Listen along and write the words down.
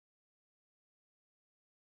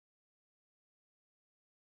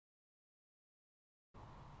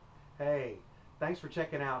Hey, thanks for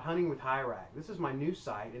checking out Hunting with Highrack. This is my new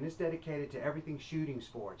site, and it's dedicated to everything shooting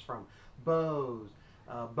sports, from bows,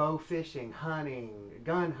 bow fishing, hunting,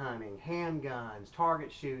 gun hunting, handguns,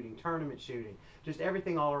 target shooting, tournament shooting, just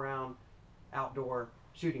everything all around outdoor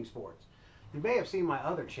shooting sports. You may have seen my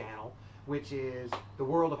other channel, which is The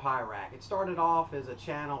World of Highrack. It started off as a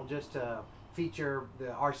channel just to feature the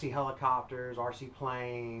RC helicopters, RC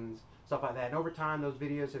planes, stuff like that. And over time, those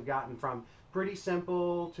videos have gotten from pretty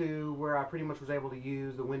simple to where I pretty much was able to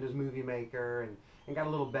use the Windows Movie Maker and got a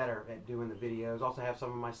little better at doing the videos. Also have some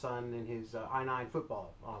of my son and his I-9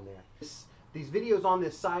 football on there. These videos on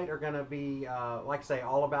this site are going to be, like I say,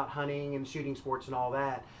 all about hunting and shooting sports and all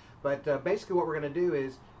that. But basically what we're going to do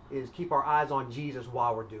is keep our eyes on Jesus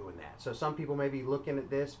while we're doing that. So some people may be looking at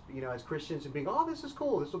this, as Christians and being, oh, this is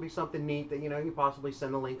cool. This will be something neat that, you possibly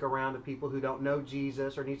send the link around to people who don't know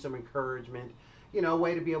Jesus or need some encouragement. A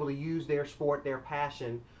way to be able to use their sport, their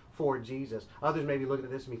passion for Jesus. Others may be looking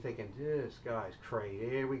at this and be thinking, this guy's crazy.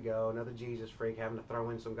 Here we go, another Jesus freak having to throw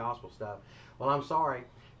in some gospel stuff. Well, I'm sorry.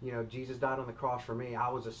 Jesus died on the cross for me. I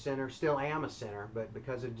was a sinner, still am a sinner, but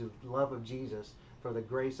because of the love of Jesus, for the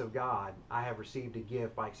grace of God, I have received a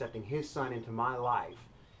gift by accepting His Son into my life.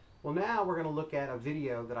 Well, now we're going to look at a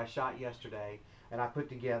video that I shot yesterday and I put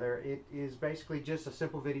together. It is basically just a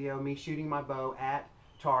simple video, me shooting my bow at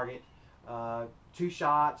target. 2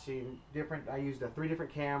 shots in different. I used 3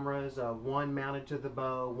 different cameras, one mounted to the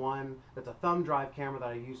bow, one that's a thumb drive camera that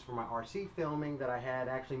I used for my RC filming that I had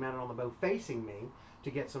actually mounted on the bow facing me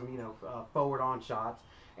to get some forward on shots,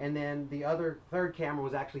 and then the third camera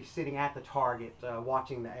was actually sitting at the target,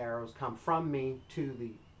 watching the arrows come from me to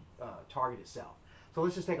the target itself. So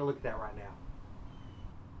let's just take a look at that right now.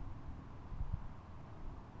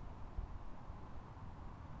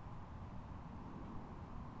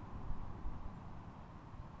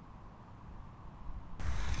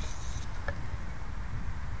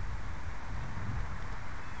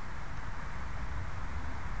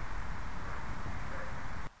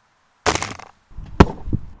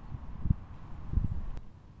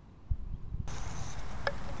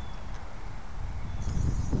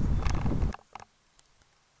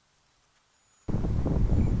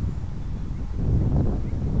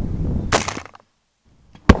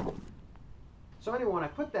 So anyway, when I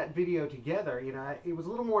put that video together, it was a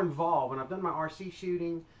little more involved. When I've done my RC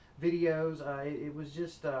shooting videos, it was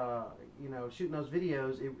just, shooting those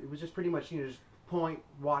videos, it was just pretty much, just point,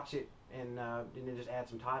 watch it, and then just add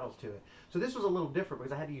some titles to it. So this was a little different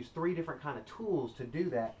because I had to use 3 different kind of tools to do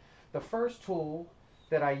that. The first tool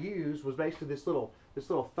that I used was basically this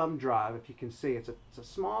little thumb drive. If you can see, it's a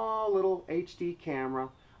small little HD camera.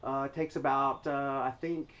 It takes about, I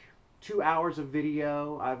think, 2 hours of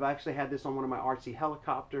video. I've actually had this on one of my RC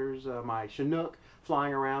helicopters, my Chinook,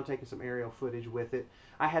 flying around, taking some aerial footage with it.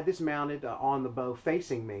 I had this mounted on the bow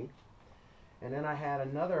facing me. And then I had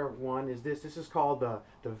another one, this is called the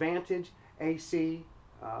Vantage AC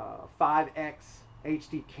 5X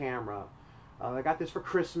HD camera. I got this for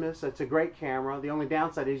Christmas. It's a great camera. The only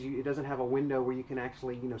downside is it doesn't have a window where you can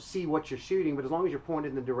actually see what you're shooting, but as long as you're pointed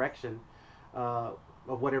in the direction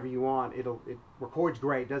of whatever you want, it records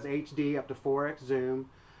great. It does HD up to 4x zoom.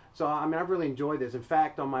 So I've really enjoyed this. In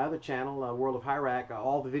fact, on my other channel, World of Highrack,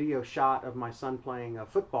 all the video shot of my son playing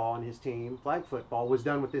football on his team, flag football, was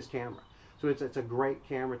done with this camera. So it's a great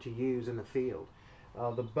camera to use in the field.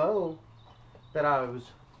 The bow that I was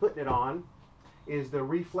putting it on is the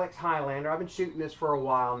Reflex Highlander. I've been shooting this for a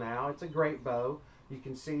while now. It's a great bow. You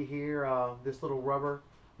can see here this little rubber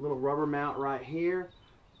mount right here.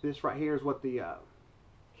 This right here is what the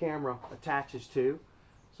camera attaches to,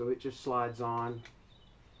 so it just slides on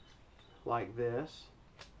like this.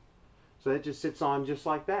 So it just sits on just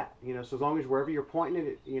like that, so as long as wherever you're pointing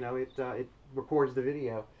it, it records the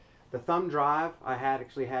video. The thumb drive I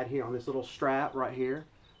actually had here on this little strap right here.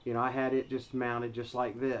 I had it just mounted just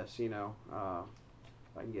like this, if I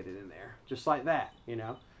can get it in there, just like that,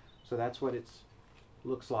 so that's what it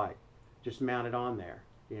looks like, just mounted on there,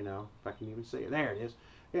 if I can even see it. There it is.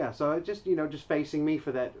 Yeah, so it just, just facing me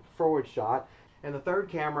for that forward shot. And the third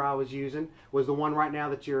camera I was using was the one right now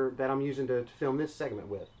that I'm using to film this segment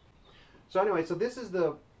with. So anyway, so this is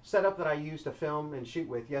the setup that I used to film and shoot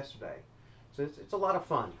with yesterday. So it's a lot of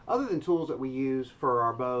fun. Other than tools that we use for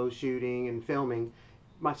our bow shooting and filming,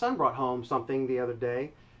 my son brought home something the other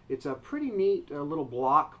day. It's a pretty neat little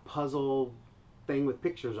block puzzle thing with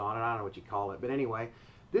pictures on it. I don't know what you call it, but anyway,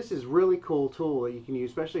 this is a really cool tool that you can use,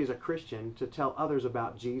 especially as a Christian, to tell others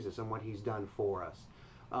about Jesus and what He's done for us.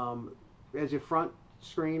 As your front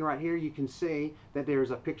screen right here, you can see that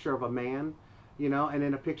there's a picture of a man, and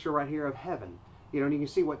then a picture right here of heaven. And you can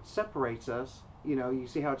see what separates us you know, you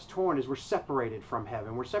see how it's torn, is we're separated from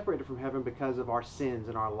heaven. We're separated from heaven because of our sins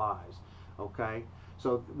in our lives, okay?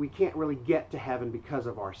 So we can't really get to heaven because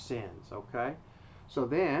of our sins, okay? So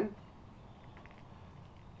then,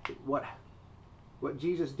 what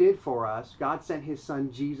Jesus did for us, God sent his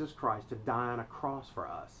son Jesus Christ to die on a cross for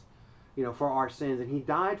us, you know, for our sins. And he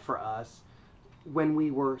died for us when we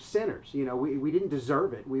were sinners. You know, we didn't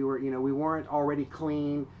deserve it. We were, you know, we weren't already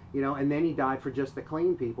clean, you know, and then he died for just the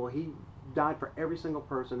clean people. He died for every single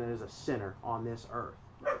person that is a sinner on this earth.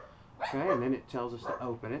 Okay, and then it tells us to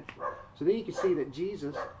open it. So then you can see that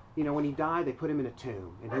Jesus, you know, when he died, they put him in a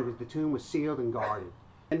tomb, and the tomb was sealed and guarded.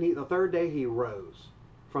 And the third day he rose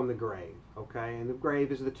from the grave, okay? And the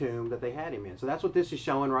grave is the tomb that they had him in. So that's what this is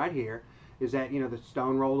showing right here, is that, you know, the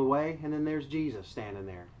stone rolled away, and then there's Jesus standing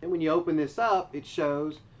there. And when you open this up, it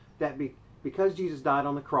shows that because Jesus died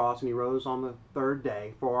on the cross and he rose on the third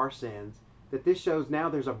day for our sins, that this shows now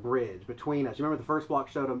there's a bridge between us. You remember the first block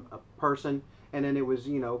showed a person, and then it was,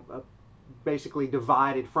 you know, basically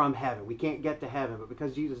divided from heaven. We can't get to heaven, but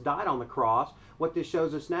because Jesus died on the cross, what this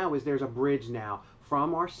shows us now is there's a bridge now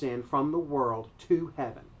from our sin, from the world, to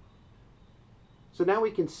heaven. So now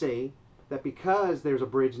we can see that because there's a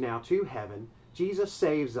bridge now to heaven, Jesus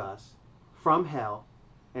saves us from hell,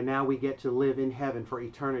 and now we get to live in heaven for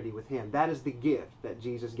eternity with him. That is the gift that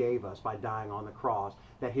Jesus gave us by dying on the cross,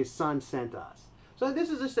 that his son sent us. So this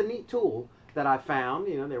is just a neat tool that I found.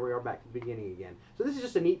 You know, there we are back to the beginning again. So this is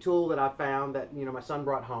just a neat tool that I found that, you know, my son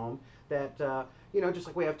brought home, that, you know, just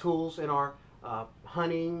like we have tools in our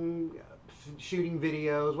hunting, shooting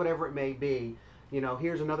videos, whatever it may be, you know,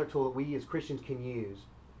 here's another tool that we as Christians can use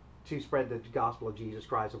to spread the gospel of Jesus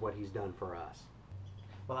Christ, of what he's done for us.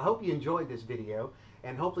 Well, I hope you enjoyed this video,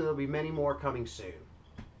 and hopefully there'll be many more coming soon.